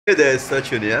Hey there,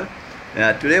 Sachin here.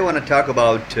 Today I want to talk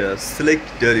about Slick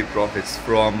Dirty Profits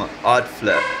from Art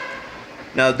Flare.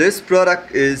 Now, this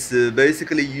product is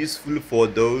basically useful for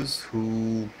those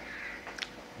who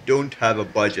don't have a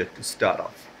budget to start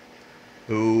off,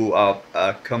 who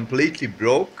are completely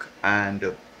broke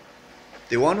and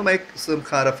they want to make some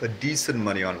kind of a decent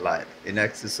money online in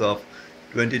excess of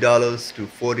 $20 to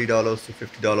 $40 to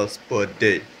 $50 per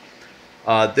day.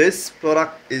 This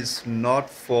product is not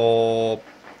for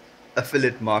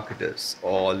affiliate marketers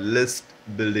or list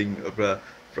building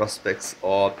prospects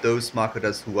or those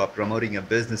marketers who are promoting a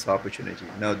business opportunity.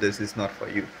 No, this is not for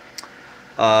you.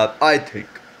 I think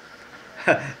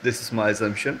this is my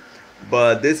assumption,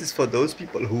 but this is for those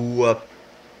people who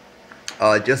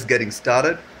are just getting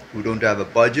started, who don't have a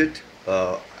budget,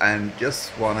 and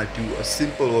just want to do a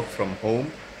simple work from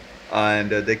home, and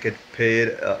they get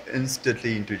paid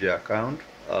instantly into their account.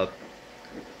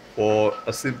 For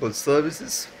a simple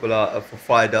services for $5,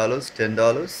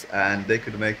 $10, and they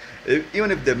could make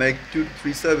even if they make 2 to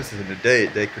 3 services in a day,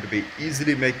 they could be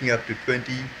easily making up to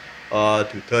 20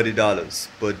 to $30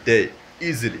 per day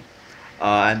easily.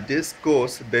 And this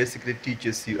course basically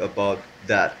teaches you about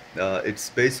that. It's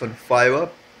based on Fiverr,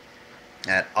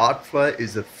 and Artfly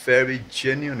is a very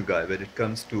genuine guy when it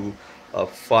comes to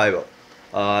Fiverr.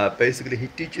 Basically, he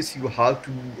teaches you how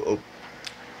to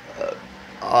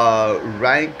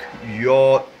rank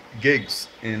your gigs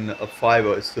in a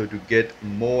Fiverr so to get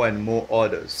more and more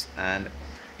orders, and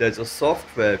there's a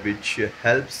software which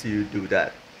helps you do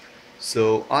that.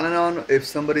 So on and on, if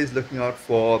somebody is looking out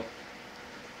for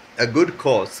a good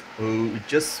cause, who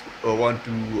just want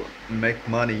to make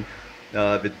money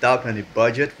without any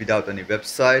budget, without any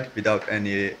website, without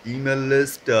any email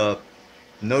list,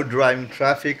 no driving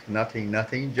traffic,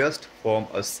 nothing, just from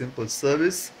a simple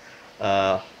service,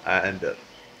 and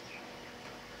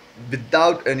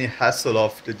without any hassle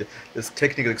of this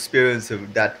technical experience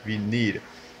that we need,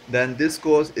 then this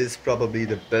course is probably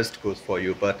the best course for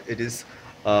you. But it is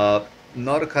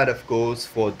not a kind of course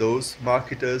for those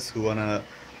marketers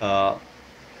uh,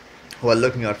 who are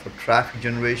looking out for traffic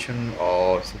generation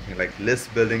or something like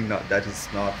list building. No, that is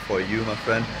not for you, my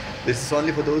friend. This is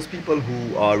only for those people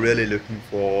who are really looking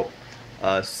for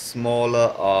a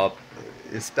smaller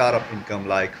startup income,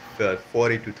 like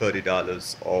 $40 to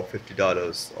 $30 or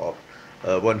 $50 or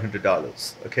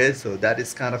 $100. Okay, so that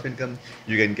is kind of income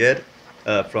you can get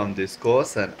from this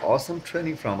course, and awesome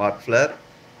training from Art Flair.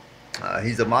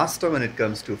 He's a master when it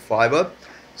comes to Fiverr.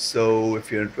 So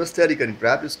if you're interested, you can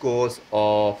grab this course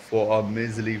for a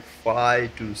measly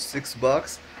 $5 to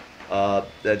 $6.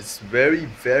 That is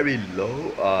very low.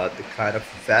 The kind of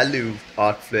value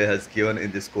Art Flair has given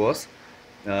in this course,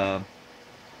 uh,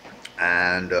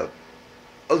 and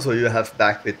also you have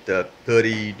back with the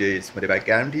 30 days money back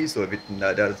guarantee. So if it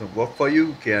doesn't work for you,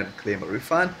 you can claim a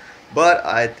refund. But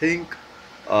I think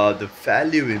the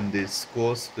value in this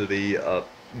course will be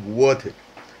worth it.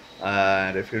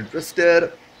 And if you're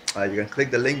interested, you can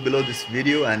click the link below this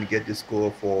video and get this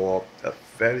score for a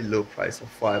very low price of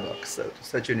 $5. So to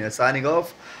Sachin here signing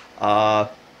off.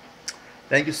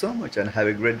 Thank you so much and have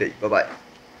a great day. Bye bye.